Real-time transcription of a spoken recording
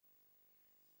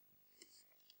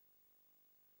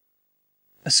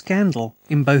A Scandal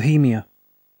in Bohemia.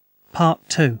 Part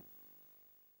II.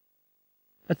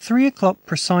 At 3 o'clock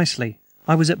precisely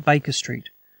I was at Baker Street,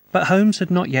 but Holmes had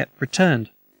not yet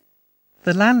returned.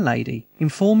 The landlady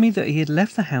informed me that he had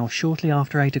left the house shortly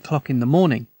after 8 o'clock in the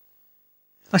morning.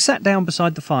 I sat down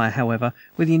beside the fire, however,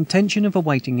 with the intention of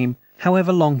awaiting him,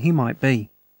 however long he might be.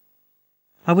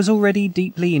 I was already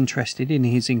deeply interested in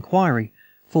his inquiry,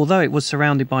 for though it was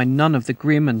surrounded by none of the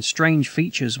grim and strange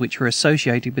features which were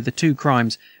associated with the two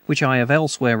crimes which I have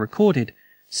elsewhere recorded,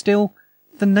 still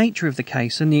the nature of the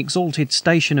case and the exalted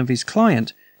station of his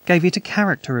client gave it a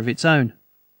character of its own.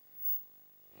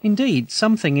 Indeed,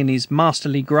 something in his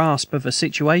masterly grasp of a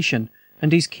situation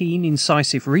and his keen,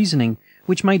 incisive reasoning,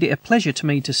 which made it a pleasure to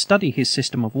me to study his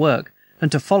system of work,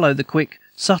 and to follow the quick,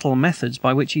 subtle methods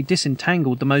by which he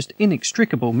disentangled the most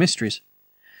inextricable mysteries.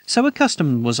 So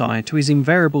accustomed was I to his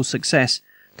invariable success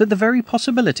that the very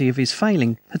possibility of his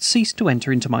failing had ceased to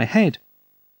enter into my head.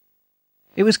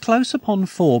 It was close upon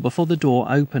 4 before the door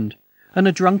opened, and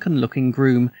a drunken-looking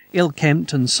groom,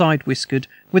 ill-kempt and side-whiskered,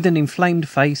 with an inflamed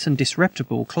face and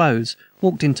disreputable clothes,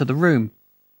 walked into the room.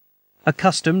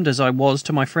 Accustomed as I was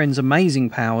to my friend's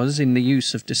amazing powers in the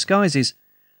use of disguises,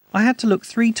 I had to look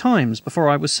 3 times before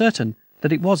I was certain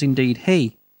that it was indeed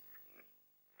he.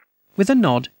 With a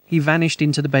nod, he vanished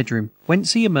into the bedroom,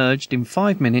 whence he emerged in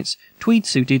 5 minutes,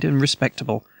 tweed-suited and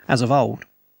respectable, as of old.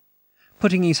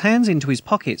 Putting his hands into his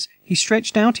pockets, he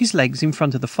stretched out his legs in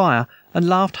front of the fire and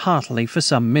laughed heartily for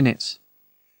some minutes.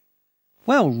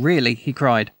 "Well, really," he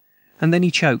cried, and then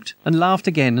he choked and laughed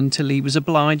again until he was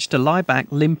obliged to lie back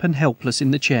limp and helpless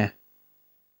in the chair.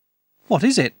 "What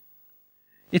is it?"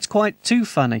 "It's quite too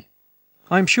funny.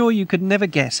 I am sure you could never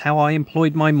guess how I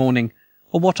employed my morning,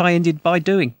 or what I ended by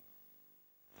doing."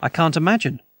 "I can't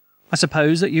imagine. I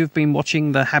suppose that you have been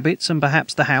watching the habits and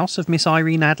perhaps the house of Miss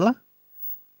Irene Adler?"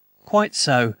 "Quite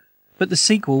so, but the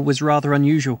sequel was rather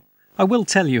unusual. I will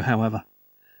tell you, however.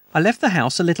 I left the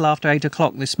house a little after 8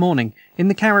 o'clock this morning, in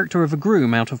the character of a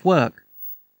groom out of work.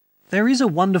 There is a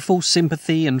wonderful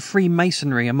sympathy and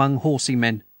freemasonry among horsey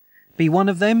men. Be one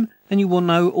of them, and you will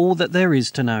know all that there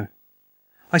is to know.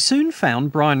 I soon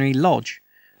found Briony Lodge.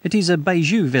 It is a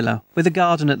bijou villa, with a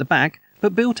garden at the back,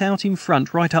 but built out in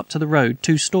front right up to the road,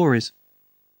 2 stories.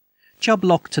 Chubb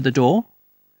lock to the door.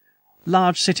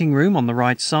 Large sitting-room on the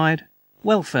right side,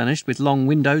 well furnished with long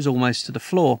windows almost to the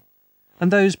floor, and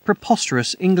those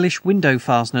preposterous English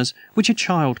window-fasteners which a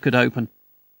child could open.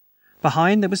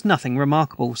 Behind there was nothing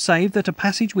remarkable, save that a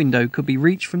passage window could be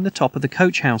reached from the top of the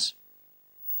coach-house.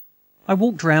 I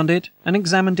walked round it and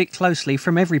examined it closely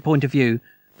from every point of view,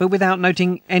 but without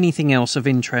noting anything else of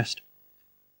interest.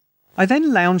 I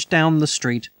then lounged down the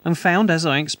street, and found, as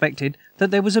I expected,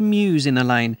 that there was a mews in a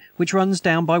lane which runs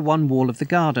down by one wall of the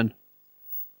garden.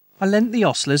 I lent the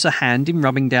ostlers a hand in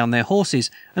rubbing down their horses,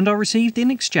 and I received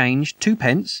in exchange 2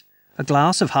 pence, a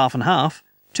glass of half and half,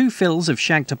 2 fills of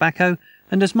shag tobacco,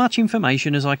 and as much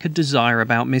information as I could desire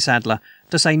about Miss Adler,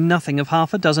 to say nothing of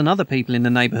half a dozen other people in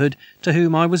the neighborhood to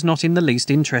whom I was not in the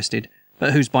least interested,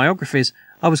 but whose biographies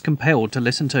I was compelled to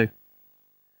listen to.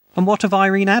 "And what of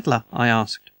Irene Adler?" I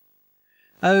asked.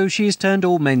 "Oh, she has turned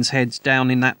all men's heads down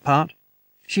in that part.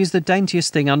 She is the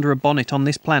daintiest thing under a bonnet on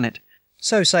this planet.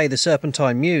 So say the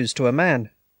Serpentine Mews to a man.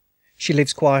 She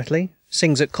lives quietly,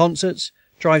 sings at concerts,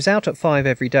 drives out at 5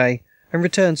 every day, and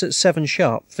returns at 7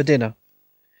 sharp for dinner.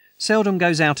 Seldom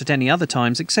goes out at any other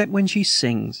times except when she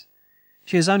sings.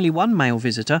 She has only one male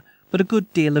visitor, but a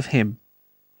good deal of him.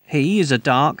 He is a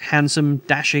dark, handsome,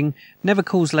 dashing, never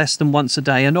calls less than once a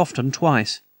day, and often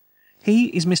twice. He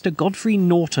is Mr. Godfrey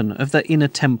Norton of the Inner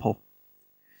Temple.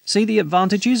 See the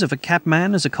advantages of a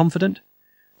cabman as a confidant?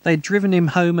 They had driven him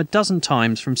home a dozen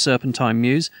times from Serpentine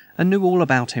Mews, and knew all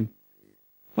about him.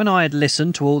 When I had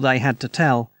listened to all they had to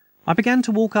tell, I began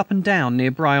to walk up and down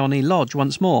near Briony Lodge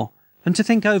once more, and to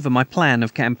think over my plan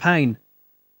of campaign.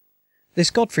 This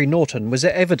Godfrey Norton was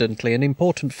evidently an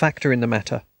important factor in the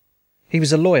matter. He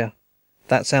was a lawyer.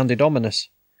 That sounded ominous.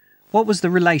 What was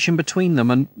the relation between them,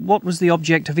 and what was the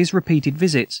object of his repeated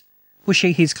visits? Was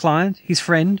she his client, his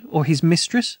friend, or his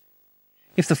mistress?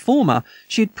 If the former,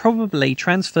 she had probably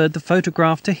transferred the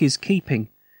photograph to his keeping.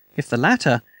 If the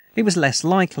latter, it was less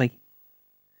likely.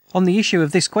 On the issue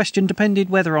of this question depended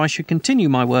whether I should continue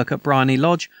my work at Briony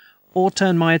Lodge, or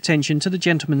turn my attention to the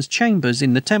gentleman's chambers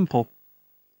in the Temple.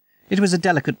 It was a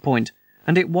delicate point,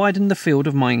 and it widened the field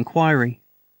of my inquiry.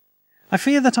 I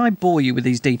fear that I bore you with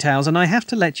these details, and I have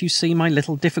to let you see my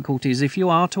little difficulties if you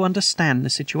are to understand the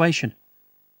situation.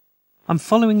 "I'm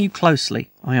following you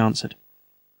closely," I answered.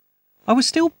 I was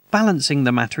still balancing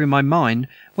the matter in my mind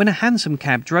when a hansom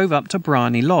cab drove up to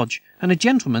Briony Lodge, and a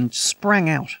gentleman sprang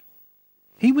out.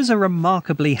 He was a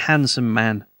remarkably handsome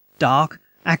man, dark,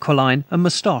 aquiline, and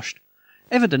moustached,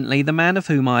 evidently the man of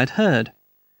whom I had heard.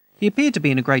 He appeared to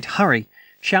be in a great hurry,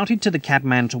 shouted to the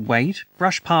cabman to wait,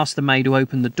 brushed past the maid who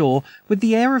opened the door, with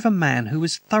the air of a man who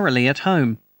was thoroughly at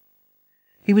home.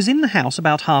 He was in the house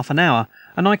about half an hour,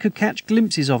 and I could catch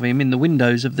glimpses of him in the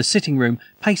windows of the sitting-room,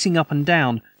 pacing up and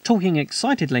down, talking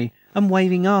excitedly, and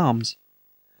waving arms.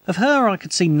 Of her I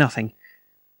could see nothing.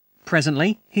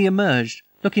 Presently he emerged,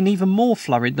 looking even more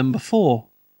flurried than before.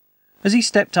 As he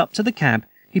stepped up to the cab,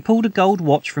 he pulled a gold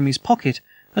watch from his pocket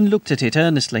and looked at it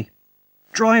earnestly.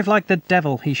 "Drive like the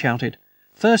devil," he shouted.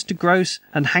 "First to Gross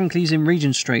and Hankley's in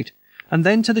Regent Street, and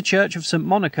then to the Church of St.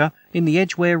 Monica in the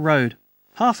Edgware Road.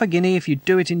 Half a guinea if you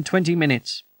do it in 20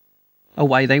 minutes."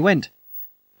 Away they went,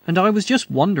 and I was just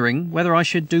wondering whether I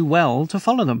should do well to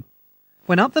follow them,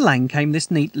 when up the lane came this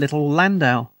neat little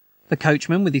landau, the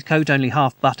coachman with his coat only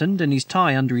half buttoned and his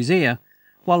tie under his ear,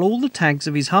 while all the tags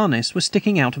of his harness were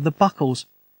sticking out of the buckles.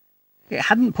 It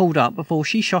hadn't pulled up before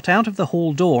she shot out of the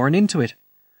hall door and into it.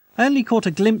 I only caught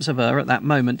a glimpse of her at that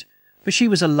moment, but she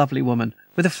was a lovely woman,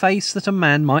 with a face that a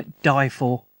man might die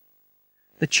for.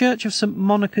 "The Church of St.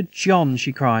 Monica, John,"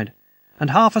 she cried, "and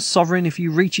half a sovereign if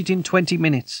you reach it in 20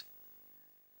 minutes."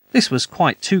 This was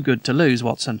quite too good to lose,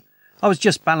 Watson. I was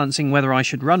just balancing whether I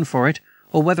should run for it,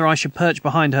 or whether I should perch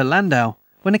behind her landau,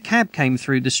 when a cab came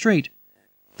through the street.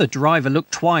 The driver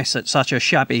looked twice at such a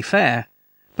shabby fare,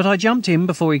 but I jumped in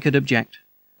before he could object.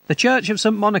 "The Church of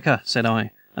St. Monica," said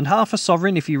I, "and half a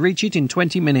sovereign if you reach it in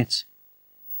 20 minutes."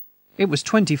 It was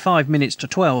 25 minutes to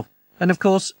 12, and of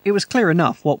course it was clear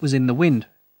enough what was in the wind.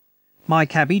 My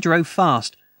cabby drove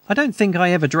fast. I don't think I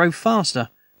ever drove faster,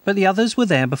 but the others were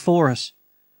there before us.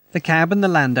 The cab and the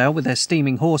landau with their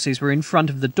steaming horses were in front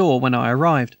of the door when I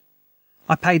arrived.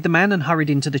 I paid the man and hurried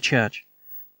into the church.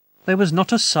 There was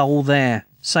not a soul there,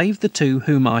 save the two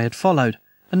whom I had followed,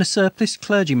 and a surpliced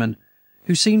clergyman,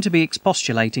 who seemed to be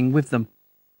expostulating with them.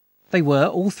 They were,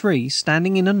 all three,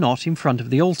 standing in a knot in front of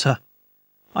the altar.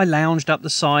 I lounged up the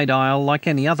side aisle like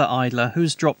any other idler who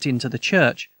has dropped into the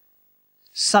church.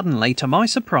 Suddenly, to my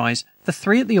surprise, the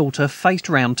three at the altar faced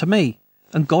round to me,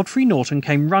 and Godfrey Norton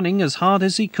came running as hard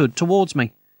as he could towards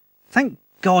me. "Thank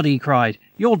God!" he cried.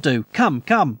 "You'll do. Come,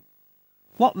 come."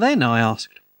 "What then?" I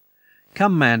asked.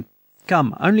 "Come, man,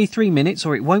 come. Only 3 minutes,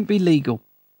 or it won't be legal."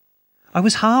 I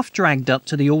was half dragged up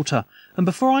to the altar, and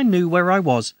before I knew where I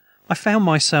was, I found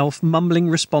myself mumbling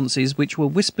responses which were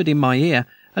whispered in my ear,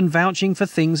 and vouching for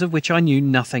things of which I knew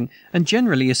nothing, and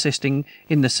generally assisting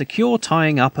in the secure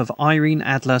tying up of Irene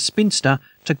Adler, spinster,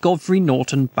 to Godfrey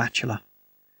Norton, bachelor.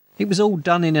 It was all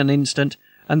done in an instant,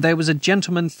 and there was a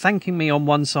gentleman thanking me on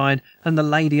one side and the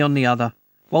lady on the other,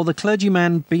 while the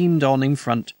clergyman beamed on in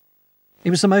front. It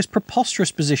was the most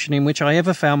preposterous position in which I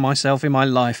ever found myself in my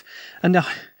life, and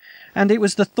it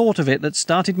was the thought of it that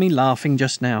started me laughing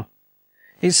just now.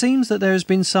 It seems that there has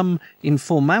been some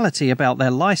informality about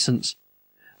their license,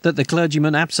 that the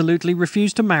clergyman absolutely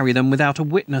refused to marry them without a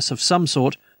witness of some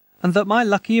sort, and that my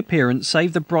lucky appearance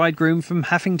saved the bridegroom from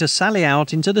having to sally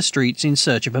out into the streets in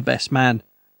search of a best man.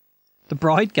 The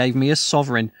bride gave me a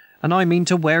sovereign, and I mean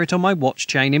to wear it on my watch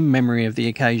chain in memory of the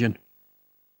occasion.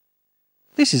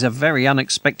 "This is a very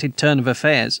unexpected turn of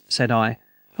affairs," said I.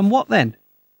 "And what then?"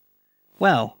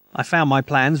 "Well, I found my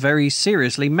plans very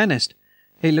seriously menaced.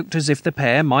 It looked as if the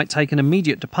pair might take an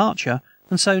immediate departure,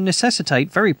 and so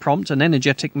necessitate very prompt and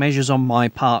energetic measures on my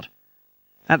part.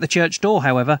 At the church door,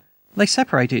 however, they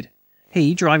separated,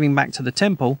 he driving back to the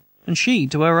temple, and she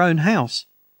to her own house.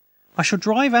 "I shall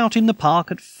drive out in the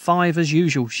park at 5 as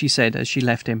usual," she said as she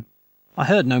left him. I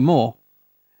heard no more.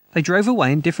 They drove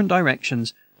away in different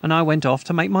directions, and I went off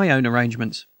to make my own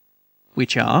arrangements.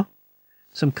 "Which are?"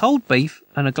 "Some cold beef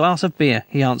and a glass of beer,"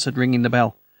 he answered, ringing the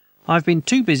bell. "I have been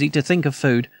too busy to think of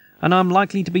food, and I am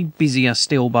likely to be busier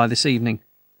still by this evening.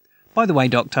 By the way,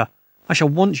 Doctor, I shall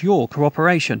want your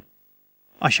cooperation."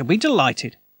 "I shall be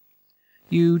delighted."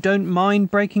 "You don't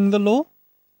mind breaking the law?"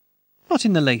 "Not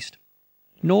in the least."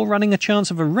 "Nor running a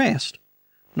chance of arrest?"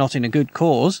 "Not in a good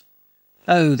cause."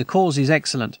 "Oh, the cause is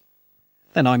excellent."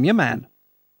 "Then I'm your man."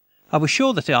 I was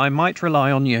sure that I might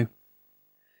rely on you.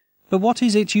 "But what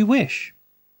is it you wish?"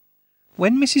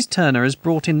 "When Mrs. Turner has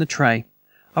brought in the tray,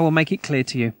 I will make it clear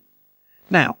to you.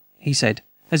 Now," he said,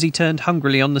 as he turned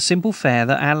hungrily on the simple fare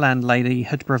that our landlady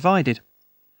had provided,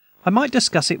 "I might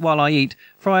discuss it while I eat,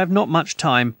 for I have not much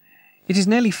time. It is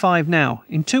nearly 5 now.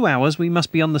 In 2 hours we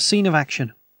must be on the scene of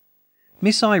action.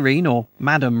 Miss Irene, or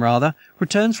Madam rather,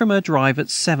 returns from her drive at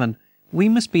 7. We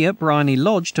must be at Briony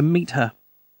Lodge to meet her."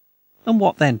 "And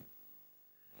what then?"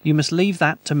 "You must leave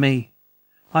that to me.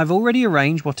 I have already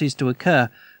arranged what is to occur.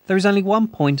 There is only one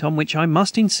point on which I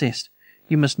must insist.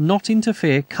 You must not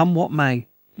interfere, come what may.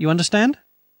 You understand?"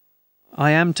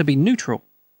 "I am to be neutral."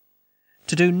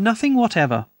 "To do nothing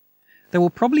whatever. There will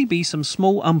probably be some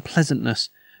small unpleasantness.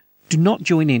 Do not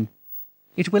join in.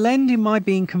 It will end in my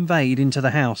being conveyed into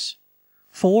the house.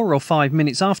 4 or 5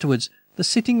 minutes afterwards, the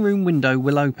sitting-room window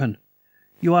will open.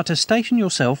 You are to station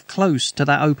yourself close to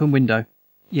that open window."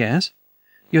 "Yes."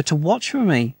 "You are to watch for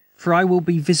me, for I will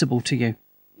be visible to you."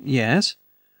 "Yes."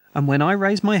 "And when I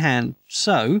raise my hand,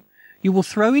 so, you will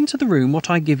throw into the room what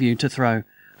I give you to throw,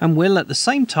 and will at the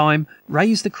same time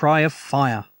raise the cry of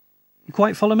fire. You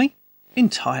quite follow me?"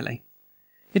 "Entirely."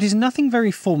 "It is nothing very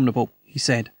formidable," he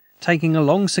said, taking a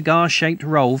long cigar-shaped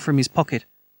roll from his pocket.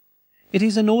 "It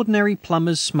is an ordinary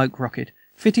plumber's smoke rocket,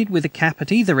 fitted with a cap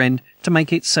at either end to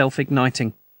make it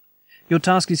self-igniting. Your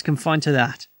task is confined to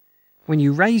that. When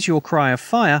you raise your cry of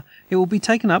fire, it will be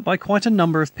taken up by quite a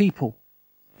number of people.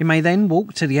 You may then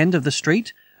walk to the end of the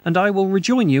street, and I will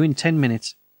rejoin you in 10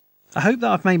 minutes. I hope that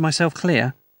I have made myself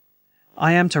clear.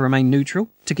 I am to remain neutral,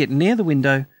 to get near the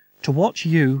window, to watch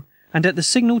you, and at the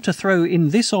signal to throw in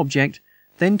this object,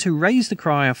 then to raise the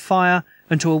cry of fire,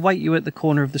 and to await you at the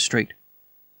corner of the street."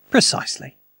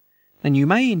 "Precisely. Then you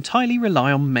may entirely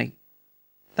rely on me."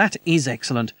 "That is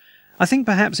excellent. I think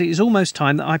perhaps it is almost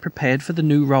time that I prepared for the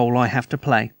new role I have to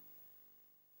play."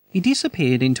 He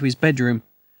disappeared into his bedroom,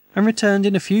 and returned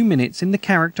in a few minutes in the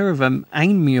character of an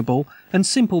amiable and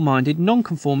simple-minded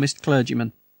nonconformist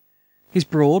clergyman. His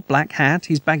broad black hat,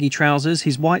 his baggy trousers,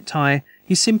 his white tie,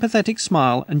 his sympathetic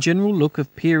smile, and general look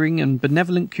of peering and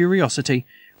benevolent curiosity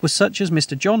were such as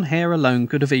Mr. John Hare alone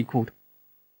could have equalled.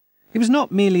 It was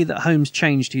not merely that Holmes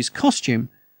changed his costume.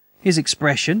 His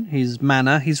expression, his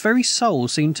manner, his very soul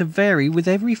seemed to vary with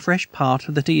every fresh part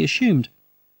that he assumed.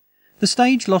 The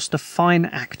stage lost a fine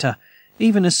actor,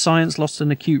 even as science lost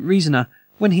an acute reasoner,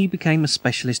 when he became a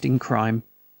specialist in crime.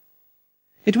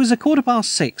 It was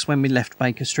 6:15 when we left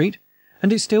Baker Street,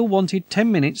 and it still wanted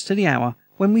 10 minutes to the hour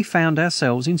when we found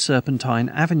ourselves in Serpentine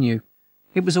Avenue.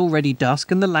 It was already dusk,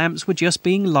 and the lamps were just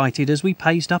being lighted as we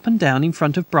paced up and down in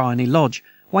front of Briony Lodge,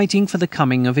 waiting for the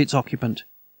coming of its occupant.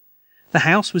 The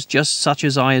house was just such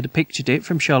as I had pictured it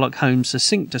from Sherlock Holmes'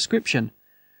 succinct description,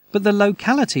 but the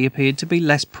locality appeared to be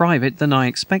less private than I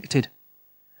expected.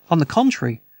 On the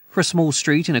contrary, for a small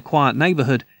street in a quiet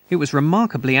neighborhood, it was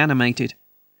remarkably animated.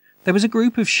 There was a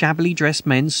group of shabbily dressed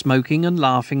men smoking and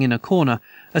laughing in a corner,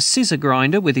 a scissor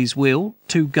grinder with his wheel,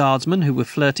 2 guardsmen who were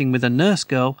flirting with a nurse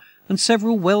girl, and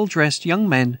several well-dressed young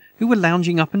men who were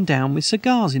lounging up and down with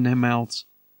cigars in their mouths.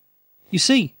 "You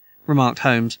see," remarked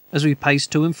Holmes, as we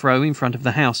paced to and fro in front of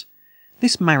the house,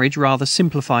 "this marriage rather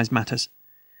simplifies matters.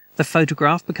 The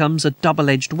photograph becomes a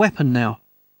double-edged weapon now.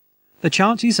 The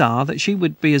chances are that she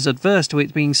would be as averse to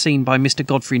its being seen by Mr.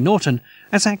 Godfrey Norton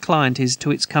as our client is to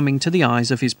its coming to the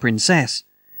eyes of his princess.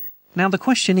 Now the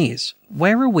question is,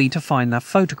 where are we to find that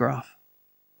photograph?"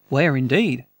 "Where,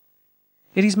 indeed?"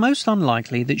 "It is most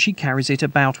unlikely that she carries it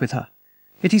about with her.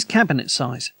 It is cabinet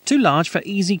size, too large for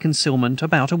easy concealment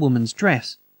about a woman's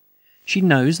dress. She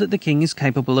knows that the King is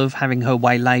capable of having her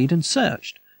waylaid and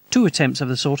searched. 2 attempts of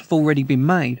the sort have already been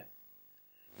made.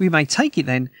 We may take it,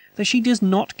 then, that she does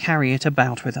not carry it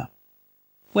about with her."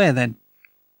 "Where, then?"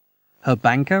 "Her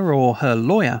banker or her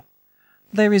lawyer.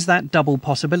 There is that double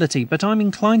possibility, but I am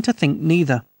inclined to think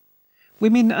neither.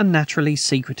 Women are naturally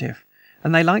secretive,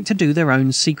 and they like to do their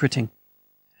own secreting.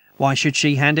 Why should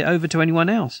she hand it over to anyone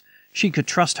else? She could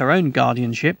trust her own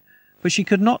guardianship, but she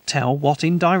could not tell what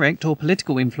indirect or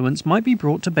political influence might be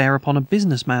brought to bear upon a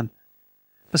business man.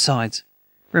 Besides,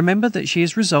 remember that she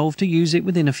is resolved to use it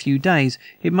within a few days.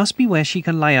 It must be where she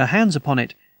can lay her hands upon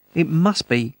it. It must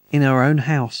be in her own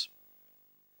house."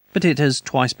 "But it has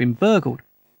twice been burgled."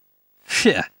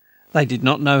 "Phew! They did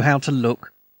not know how to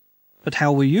look." "But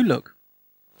how will you look?"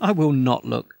 "I will not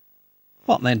look."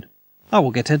 "What then?" "I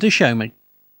will get her to show me."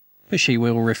 "But she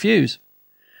will refuse."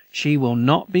 "She will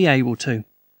not be able to.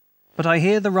 But I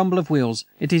hear the rumble of wheels.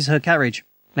 It is her carriage.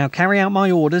 Now carry out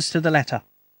my orders to the letter."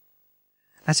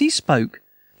 As he spoke,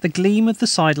 the gleam of the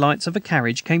sidelights of a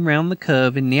carriage came round the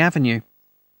curve in the avenue.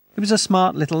 It was a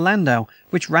smart little landau,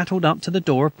 which rattled up to the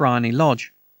door of Briony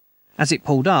Lodge. As it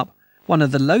pulled up, one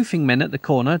of the loafing men at the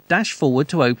corner dashed forward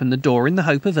to open the door in the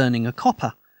hope of earning a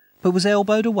copper, but was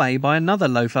elbowed away by another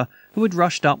loafer who had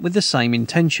rushed up with the same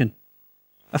intention.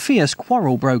 A fierce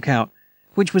quarrel broke out,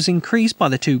 which was increased by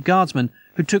the 2 guardsmen,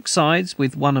 who took sides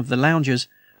with one of the loungers,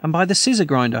 and by the scissor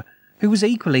grinder, who was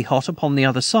equally hot upon the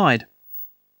other side.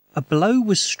 A blow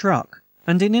was struck,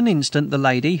 and in an instant the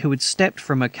lady, who had stepped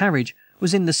from her carriage,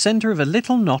 was in the centre of a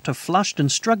little knot of flushed and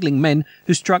struggling men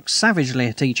who struck savagely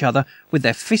at each other with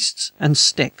their fists and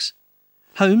sticks.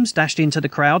 Holmes dashed into the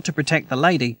crowd to protect the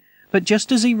lady, but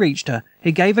just as he reached her,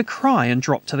 he gave a cry and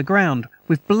dropped to the ground,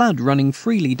 with blood running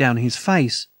freely down his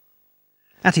face.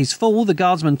 At his fall, the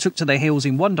guardsmen took to their heels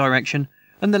in one direction,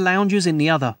 and the loungers in the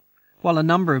other, while a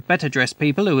number of better-dressed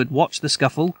people who had watched the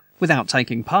scuffle, without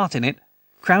taking part in it,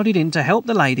 crowded in to help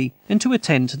the lady and to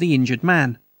attend to the injured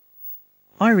man.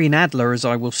 Irene Adler, as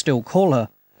I will still call her,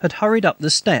 had hurried up the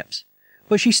steps,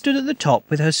 but she stood at the top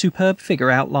with her superb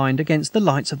figure outlined against the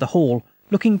lights of the hall,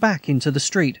 looking back into the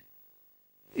street.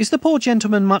 "Is the poor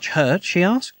gentleman much hurt?" she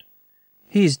asked.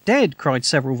 "He is dead," cried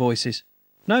several voices.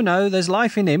 "No, no, there's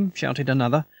life in him," shouted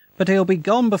another, "but he'll be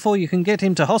gone before you can get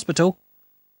him to hospital."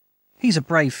 "He's a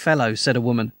brave fellow," said a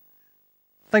woman.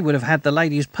 "They would have had the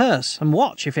lady's purse and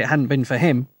watch if it hadn't been for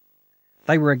him.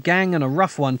 They were a gang, and a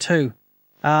rough one, too.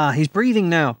 Ah, he's breathing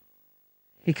now.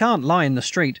 He can't lie in the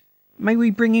street. May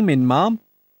we bring him in, ma'am?"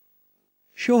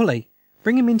 "Surely.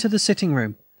 Bring him into the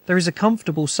sitting-room. There is a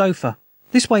comfortable sofa.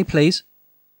 This way, please."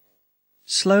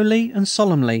 Slowly and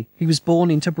solemnly he was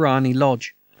borne into Briony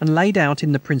Lodge and laid out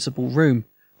in the principal room,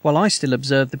 while I still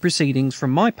observed the proceedings from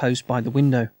my post by the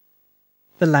window.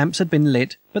 The lamps had been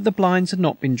lit, but the blinds had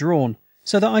not been drawn,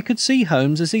 so that I could see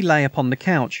Holmes as he lay upon the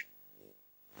couch.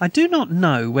 I do not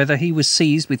know whether he was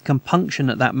seized with compunction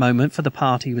at that moment for the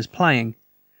part he was playing,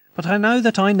 but I know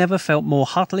that I never felt more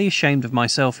heartily ashamed of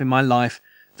myself in my life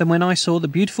than when I saw the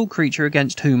beautiful creature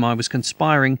against whom I was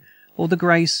conspiring, or the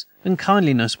grace and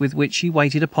kindliness with which she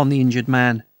waited upon the injured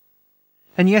man.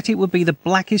 And yet it would be the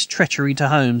blackest treachery to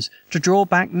Holmes to draw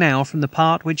back now from the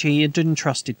part which he had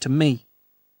entrusted to me.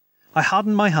 I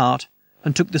hardened my heart,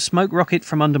 and took the smoke rocket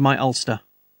from under my ulster.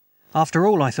 After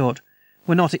all, I thought,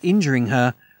 we're not injuring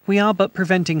her, we are but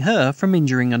preventing her from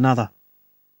injuring another.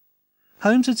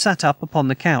 Holmes had sat up upon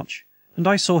the couch, and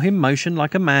I saw him motion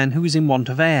like a man who is in want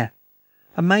of air.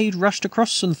 A maid rushed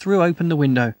across and threw open the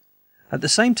window. At the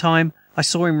same time, I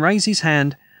saw him raise his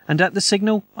hand, and at the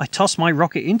signal I tossed my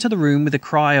rocket into the room with a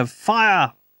cry of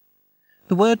 "Fire!"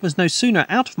 The word was no sooner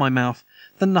out of my mouth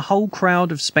than the whole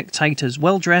crowd of spectators,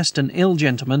 well-dressed and ill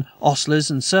gentlemen,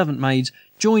 ostlers and servant-maids,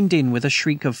 joined in with a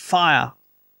shriek of "Fire!"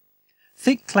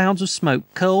 Thick clouds of smoke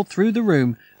curled through the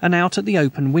room and out at the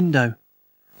open window.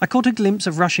 I caught a glimpse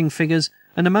of rushing figures,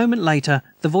 and a moment later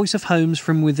the voice of Holmes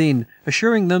from within,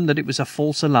 assuring them that it was a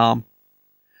false alarm.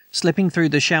 Slipping through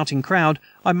the shouting crowd,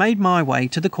 I made my way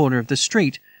to the corner of the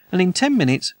street, and in 10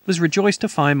 minutes was rejoiced to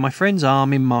find my friend's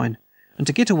arm in mine, and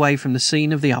to get away from the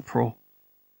scene of the uproar.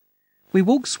 We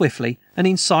walked swiftly and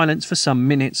in silence for some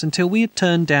minutes, until we had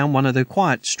turned down one of the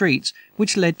quiet streets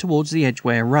which led towards the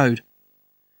Edgware Road.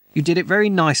 "You did it very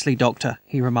nicely, Doctor,"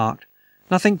 he remarked.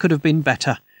 "Nothing could have been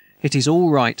better. It is all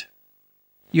right.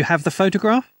 You have the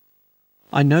photograph?"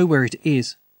 "I know where it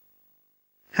is."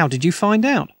 "How did you find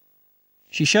out?"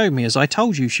 "She showed me, as I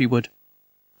told you she would."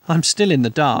 "I'm still in the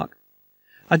dark."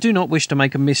 "I do not wish to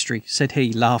make a mystery," said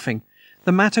he, laughing.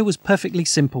 "The matter was perfectly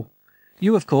simple.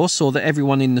 You, of course, saw that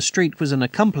everyone in the street was an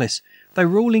accomplice. They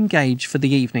were all engaged for the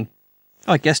evening."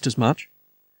 "I guessed as much."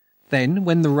 "Then,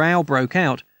 when the row broke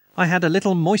out, I had a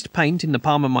little moist paint in the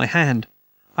palm of my hand.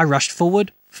 I rushed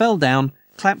forward, fell down,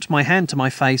 clapped my hand to my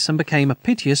face, and became a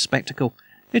piteous spectacle.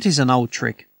 It is an old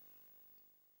trick."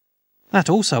 That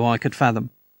also I could fathom.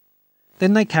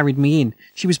 "Then they carried me in.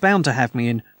 She was bound to have me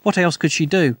in. What else could she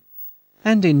do?"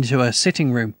 "And into her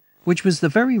sitting-room, which was the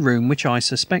very room which I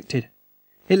suspected.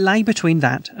 It lay between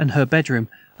that and her bedroom,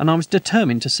 and I was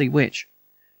determined to see which.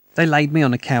 They laid me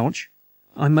on a couch.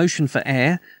 I motioned for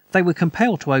air. They were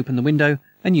compelled to open the window,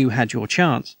 and you had your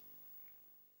chance."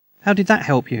 "How did that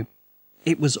help you?"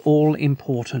 "It was all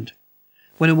important.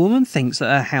 When a woman thinks that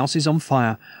her house is on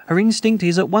fire, her instinct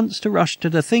is at once to rush to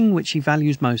the thing which she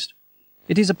values most.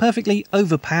 It is a perfectly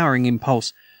overpowering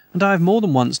impulse, and I have more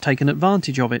than once taken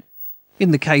advantage of it.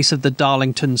 In the case of the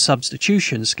Darlington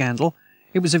substitution scandal,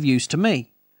 it was of use to me,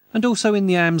 and also in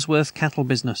the Amsworth cattle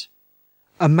business.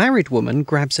 A married woman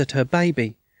grabs at her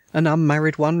baby, an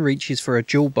unmarried one reaches for a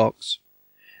jewel box.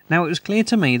 Now it was clear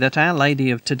to me that Our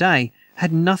Lady of today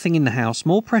had nothing in the house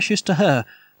more precious to her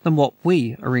than what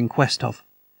we are in quest of.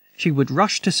 She would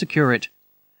rush to secure it.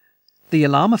 The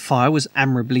alarm of fire was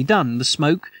admirably done. The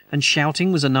smoke and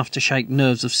shouting was enough to shake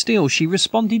nerves of steel. She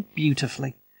responded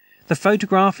beautifully. The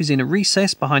photograph is in a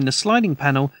recess behind the sliding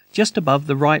panel just above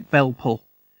the right bell pull.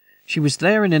 She was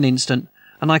there in an instant,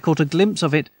 and I caught a glimpse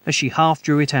of it as she half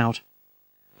drew it out.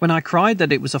 When I cried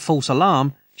that it was a false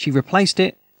alarm, she replaced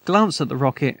it, glanced at the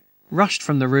rocket, rushed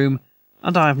from the room,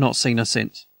 and I have not seen her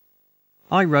since.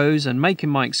 I rose, and, making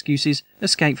my excuses,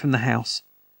 escaped from the house.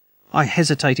 I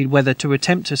hesitated whether to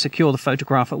attempt to secure the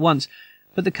photograph at once,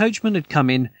 but the coachman had come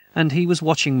in, and he was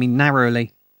watching me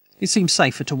narrowly. It seemed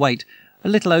safer to wait. A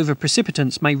little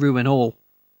over-precipitance may ruin all.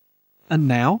 "And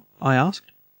now?" I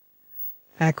asked.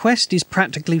 "Our quest is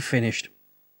practically finished.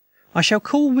 I shall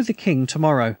call with the King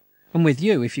to-morrow, and with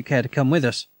you, if you care to come with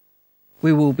us.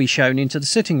 We will be shown into the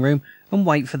sitting-room and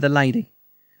wait for the lady,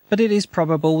 but it is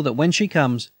probable that when she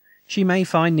comes she may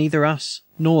find neither us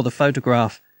nor the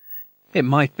photograph. It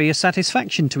might be a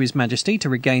satisfaction to his Majesty to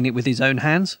regain it with his own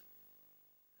hands."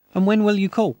 "And when will you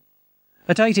call?"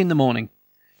 "At 8 in the morning.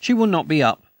 She will not be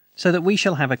up, so that we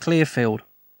shall have a clear field.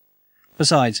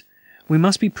 Besides, we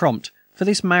must be prompt, for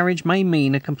this marriage may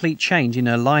mean a complete change in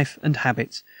her life and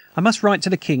habits. I must write to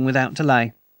the King without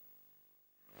delay."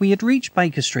 We had reached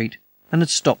Baker Street, and had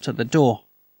stopped at the door.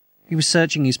 He was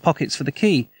searching his pockets for the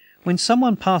key, when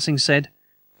someone passing said,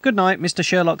 "Good night, Mr.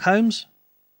 Sherlock Holmes."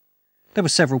 There were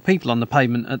several people on the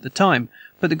pavement at the time,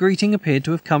 but the greeting appeared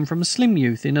to have come from a slim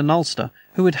youth in an ulster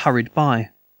who had hurried by.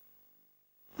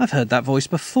 "I've heard that voice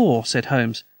before," said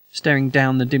Holmes, staring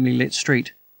down the dimly lit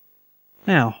street.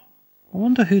 "Now, I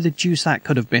wonder who the deuce that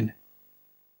could have been."